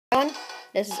everyone.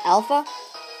 This is Alpha.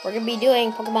 We're going to be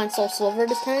doing Pokemon SoulSilver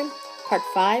this time, part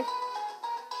 5.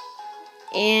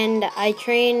 And I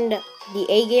trained the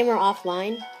A-Gamer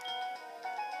offline.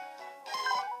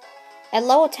 At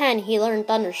level 10, he learned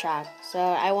Thunder Shock, so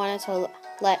I wanted to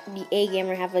let the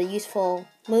A-Gamer have a useful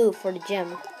move for the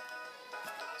gym.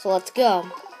 So let's go.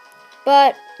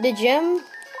 But the gym,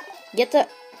 to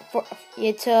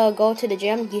go to the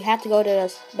gym, you have to go to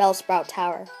the Bellsprout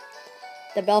Tower.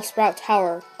 The Bellsprout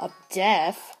Tower of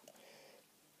Death.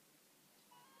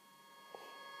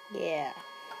 Yeah.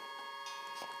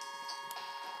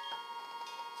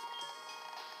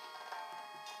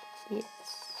 Yes.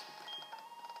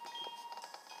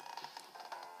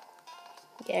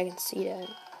 Yeah, I can see that.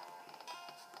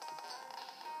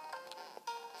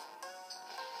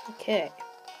 Okay.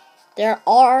 There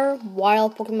are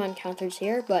wild Pokemon encounters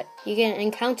here, but you can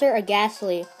encounter a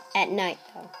Ghastly at night,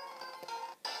 though.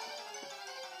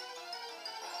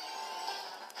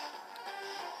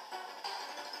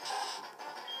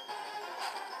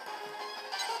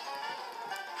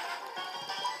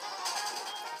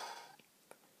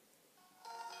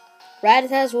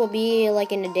 Rattatas will be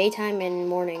like in the daytime and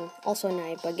morning, also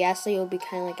night, but Ghastly will be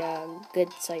kind of like a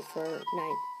good sight for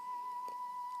night.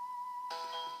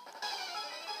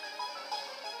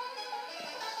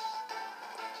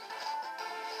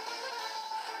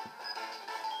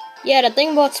 Yeah, the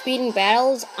thing about speeding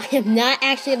battles, I am not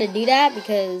actually going to do that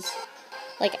because,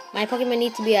 like, my Pokemon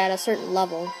need to be at a certain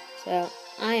level. So,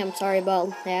 I am sorry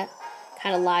about that.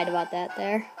 Kind of lied about that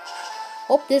there.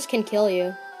 Hope this can kill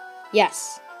you.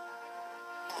 Yes.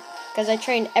 Because I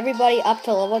trained everybody up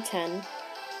to level 10.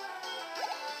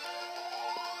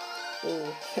 Ooh.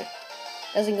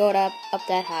 Doesn't go up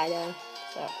that high, though.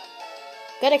 So,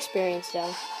 good experience,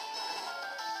 though.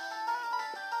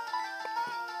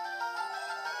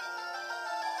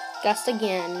 Gust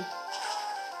again.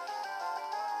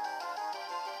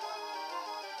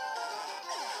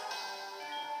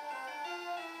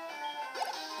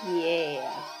 Yeah.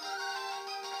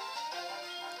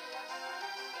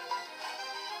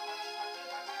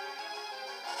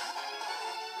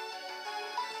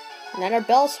 Another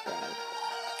Bellsprout.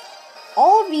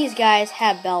 All of these guys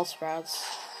have Bellsprouts,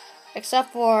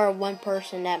 except for one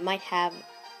person that might have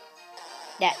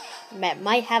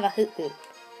a Hoothoots,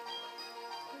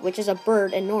 which is a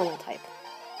bird and normal type.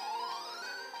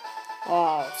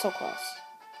 Oh, so close.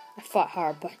 I fought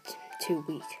hard, but too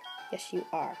weak. Yes, you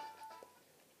are.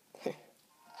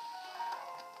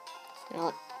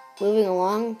 Now, moving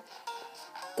along,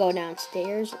 go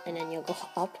downstairs, and then you'll go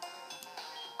up.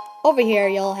 Over here,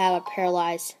 you'll have a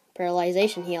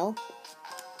paralyzation heal.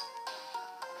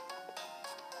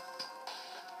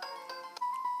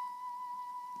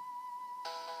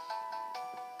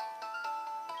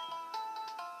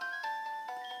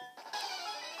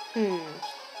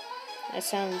 That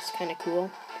sounds kind of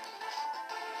cool.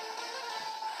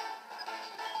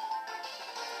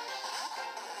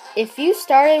 If you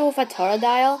started with a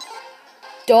Totodile,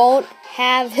 don't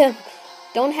have a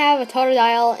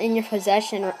Totodile in your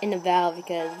possession or in the battle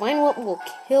because Vine-Whip will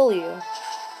kill you.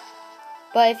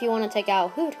 But if you want to take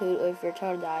out Hoothoot with your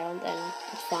Totodile, then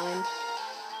it's fine.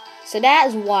 So that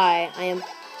is why I am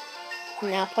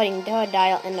now putting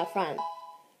Totodile in the front.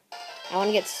 I want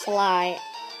to get Sly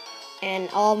and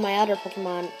all of my other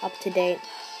Pokemon up to date,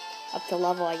 up to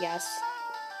level, I guess.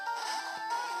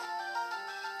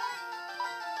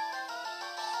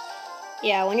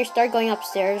 Yeah, when you start going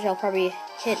upstairs, you'll probably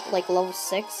hit like level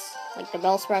 6. Like the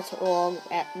Bellsprouts will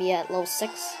be at level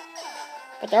 6.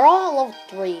 But they're all at level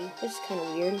 3, which is kind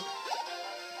of weird.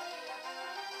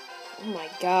 Oh my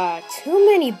god, too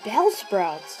many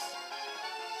Bellsprouts.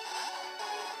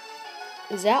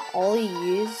 Is that all you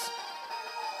use?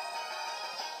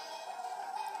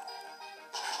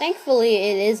 Thankfully,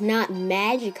 it is not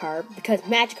Magikarp, because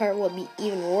Magikarp would be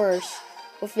even worse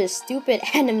with his stupid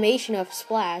animation of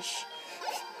Splash.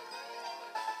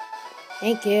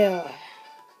 Thank you.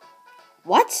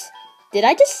 What? Did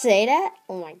I just say that?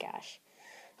 Oh my gosh.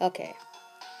 Okay.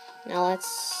 Now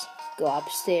let's go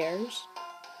upstairs.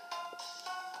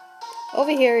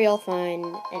 Over here you'll find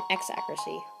an X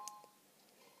accuracy.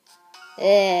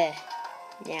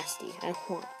 Nasty. I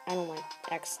don't like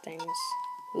X things.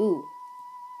 Ooh.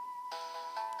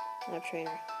 No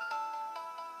trainer.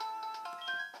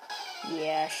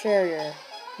 Yeah, sure.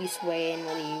 You sway and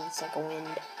leaves like a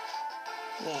wind.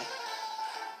 Yeah.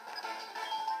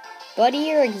 Buddy,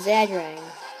 you're exaggerating.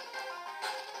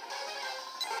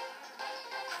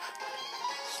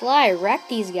 Sly, wreck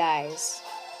these guys.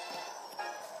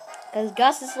 Because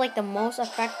Gust is like the most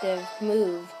effective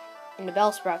move in the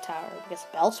Bellsprout Tower. Because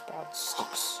Bellsprout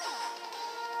sucks.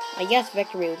 I guess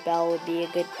Victory with Bell would be a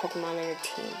good Pokemon on your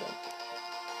team, but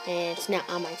it's not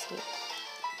on my team.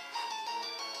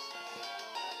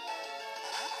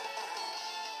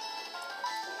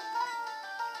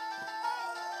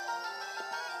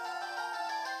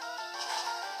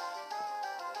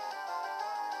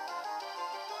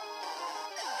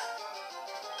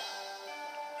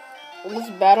 Will this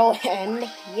battle end?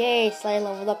 Yay, Slay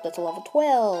leveled up. That's a level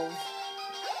 12.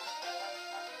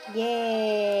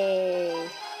 Yay.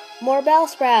 More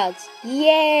Bellsprouts.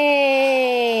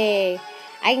 Yay.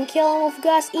 I can kill him with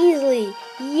Gus easily.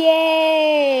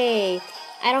 Yay.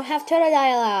 I don't have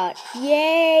Totodile out.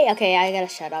 Yay. Okay, I gotta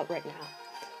shut up right now.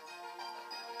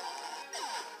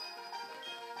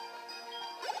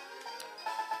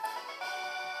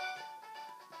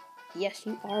 Yes,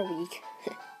 you are weak.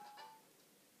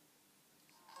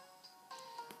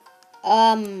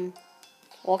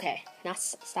 Okay, now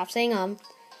stop saying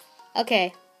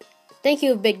Okay, thank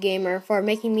you, BitGamer, for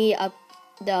making me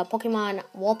the Pokemon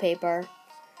wallpaper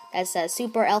that says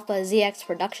Super Alpha ZX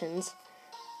Productions.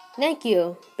 Thank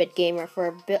you, BitGamer,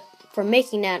 for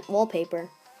making that wallpaper.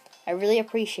 I really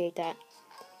appreciate that.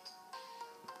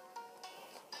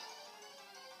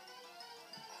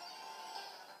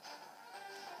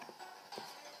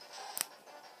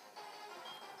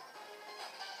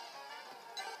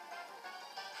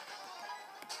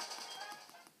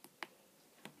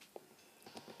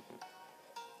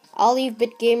 I'll leave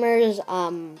BitGamer's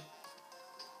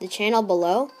the channel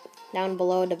down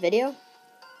below the video.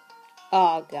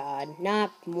 Oh god,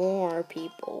 not more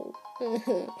people.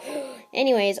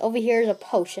 Anyways, over here is a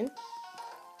potion.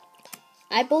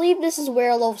 I believe this is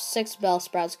where level 6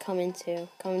 Bellsprouts come into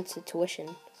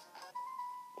tuition.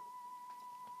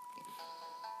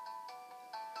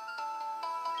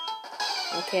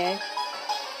 Okay,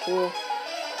 cool.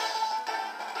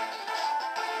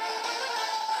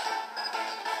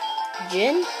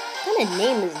 Jin? What kind of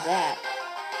name is that?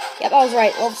 Yep, I was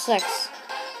right. Level 6.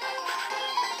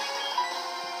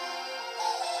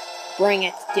 Bring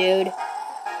it, dude.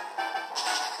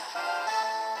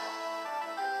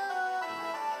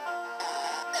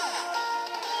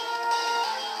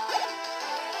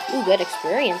 Ooh, good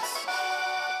experience.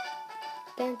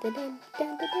 Okay.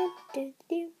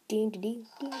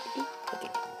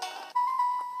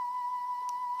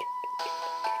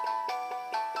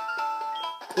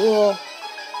 Cool.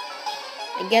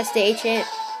 I guess the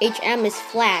HM is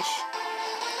Flash.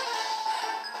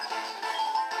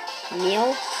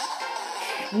 Kneel?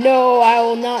 No, I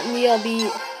will not kneel. Be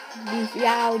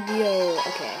audio.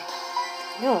 Okay.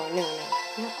 No,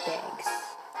 not Bags.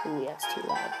 Ooh, that's too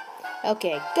loud.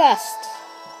 Okay, Gust.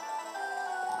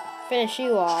 Finish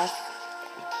you off.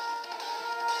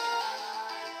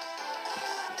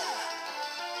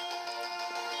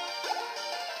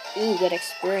 Ooh, good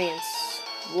experience.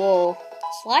 Whoa.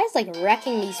 Sly's like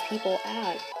wrecking these people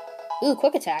out. Ooh,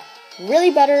 quick attack.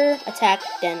 Really better attack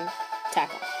than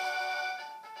tackle.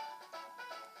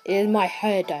 It is my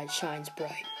head that shines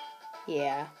bright.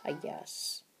 Yeah, I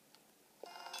guess.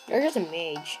 Or just a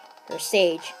mage. Or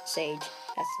Sage. Sage.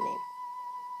 That's the name.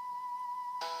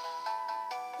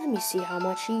 Let me see how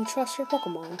much you trust your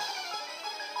Pokemon.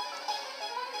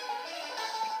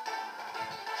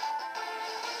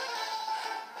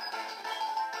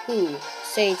 Ooh,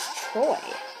 Sage Troy.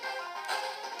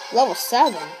 Level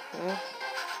 7, huh?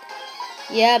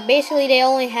 Yeah, basically they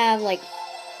only have like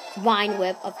Vine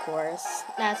Whip, of course.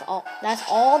 That's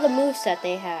all the moveset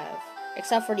they have.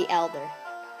 Except for the Elder.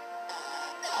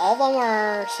 All of them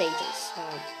are Sages.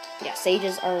 Yeah,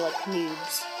 Sages are like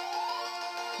noobs.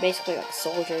 Basically like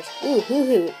soldiers. Ooh,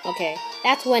 Hoothoots. Okay,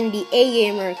 that's when the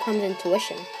A-gamer comes in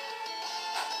tuition.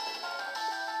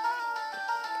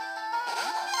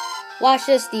 Watch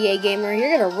this, the A-gamer.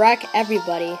 You're gonna wreck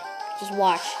everybody. Just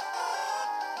watch.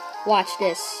 Watch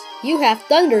this. You have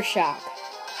Thunder Shock.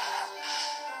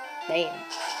 Bam.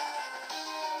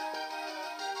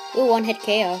 Ooh, one-hit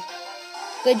KO.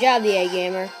 Good job, the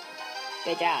A-gamer.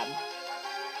 Good job.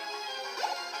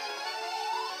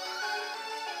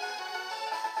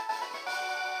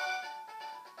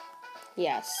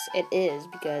 Yes, it is,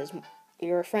 because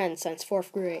you're a friend since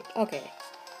 4th grade. Okay.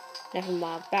 Never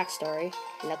mind backstory.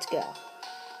 Let's go.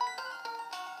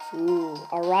 Ooh,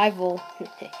 a rival.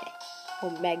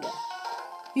 Omega.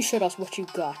 You showed us what you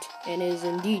got, and it is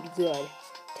indeed good.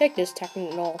 Take this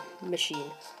technical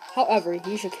machine. However,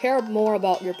 you should care more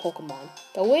about your Pokemon.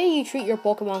 The way you treat your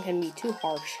Pokemon can be too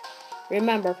harsh.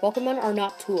 Remember, Pokemon are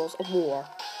not tools of war.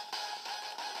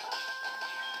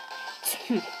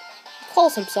 He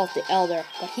calls himself the Elder,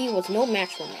 but he was no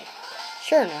match for me.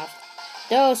 Sure enough,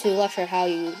 those who lecture how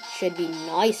you should be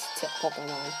nice to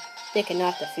Pokemon, they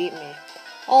cannot defeat me.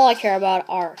 All I care about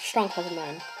are strong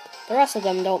Pokemon. The rest of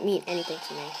them don't mean anything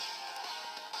to me.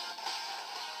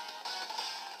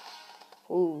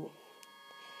 Ooh.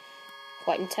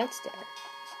 Quite intense there.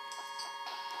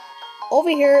 Over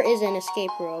here is an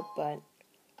escape rope, but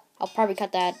I'll probably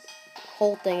cut that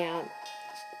whole thing out.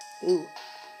 Ooh.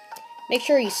 Make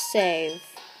sure you save.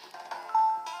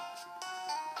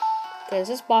 Because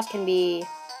this boss can be...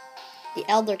 The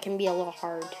Elder can be a little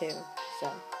hard too. So,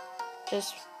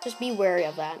 just be wary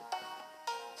of that.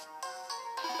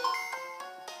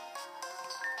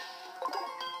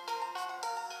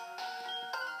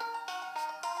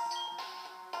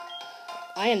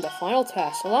 I am the final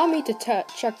test. Allow me to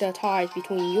check the ties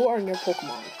between you and your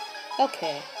Pokemon.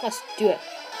 Okay, let's do it.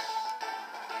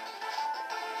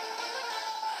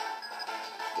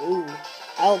 Ooh,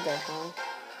 Elder, huh?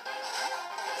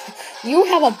 You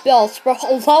have a Bellsprout,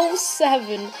 level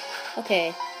 7.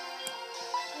 Okay.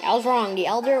 I was wrong. The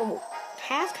Elder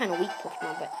has kind of weak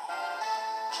Pokemon, but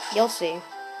you'll see.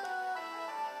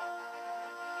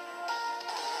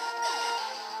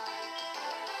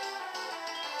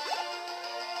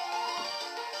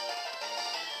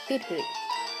 Hoothoots.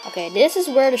 Okay, this is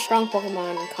where the strong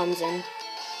Pokemon comes in.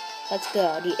 Let's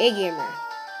go. The A-Gamer.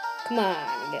 Come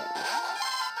on, go.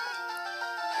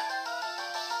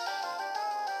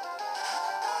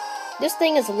 This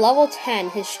thing is level 10,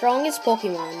 his strongest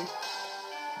Pokemon.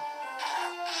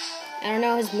 I don't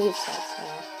know his moveset, so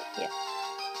yeah.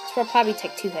 This will probably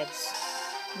take 2 hits.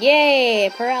 Yay!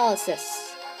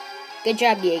 Paralysis. Good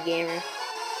job, the A-Gamer.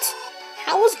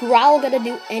 How is Growl gonna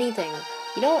do anything?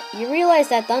 You realize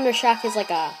that Thunder Shock is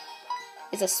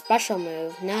is a special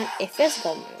move, not a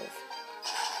physical move.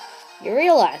 You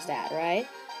realize that, right?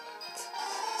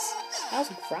 How's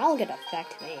Growl gonna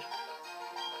affect me?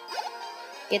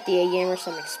 Get the A-Gamer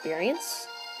some experience.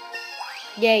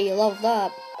 Yay, you leveled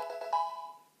up.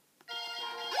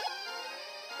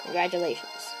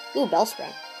 Congratulations. Ooh,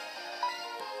 Bellsprout.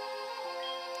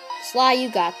 Sly, you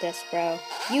got this, bro.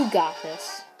 You got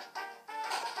this.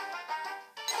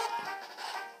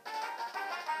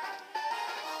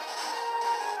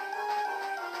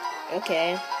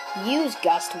 Okay, use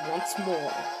Gust once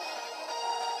more.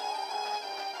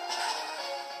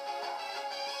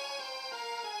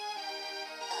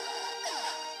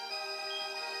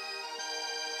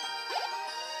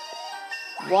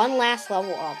 One last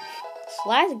level up.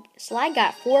 Sly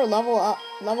got 4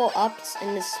 level ups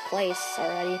in this place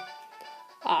already.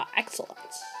 Ah, excellent.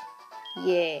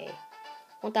 Yay.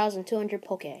 1,200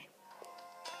 Poke.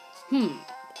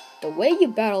 The way you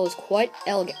battle is quite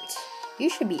elegant. You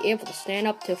should be able to stand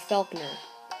up to Falconer,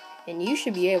 and you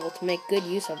should be able to make good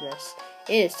use of this.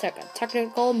 It is a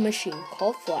technical machine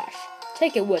called Flash.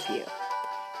 Take it with you.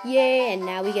 Yay, and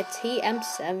now we get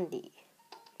TM70.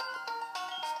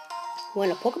 When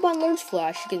a Pokemon learns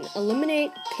Flash, you can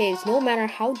eliminate caves no matter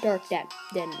how dark they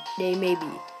may be.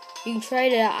 You can try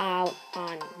it out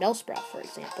on Bellsprout, for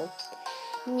example.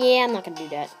 Yeah, I'm not going to do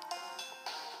that.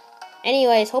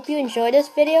 Anyways, hope you enjoyed this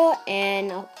video,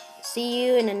 and I'll see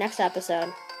you in the next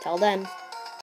episode. Till then.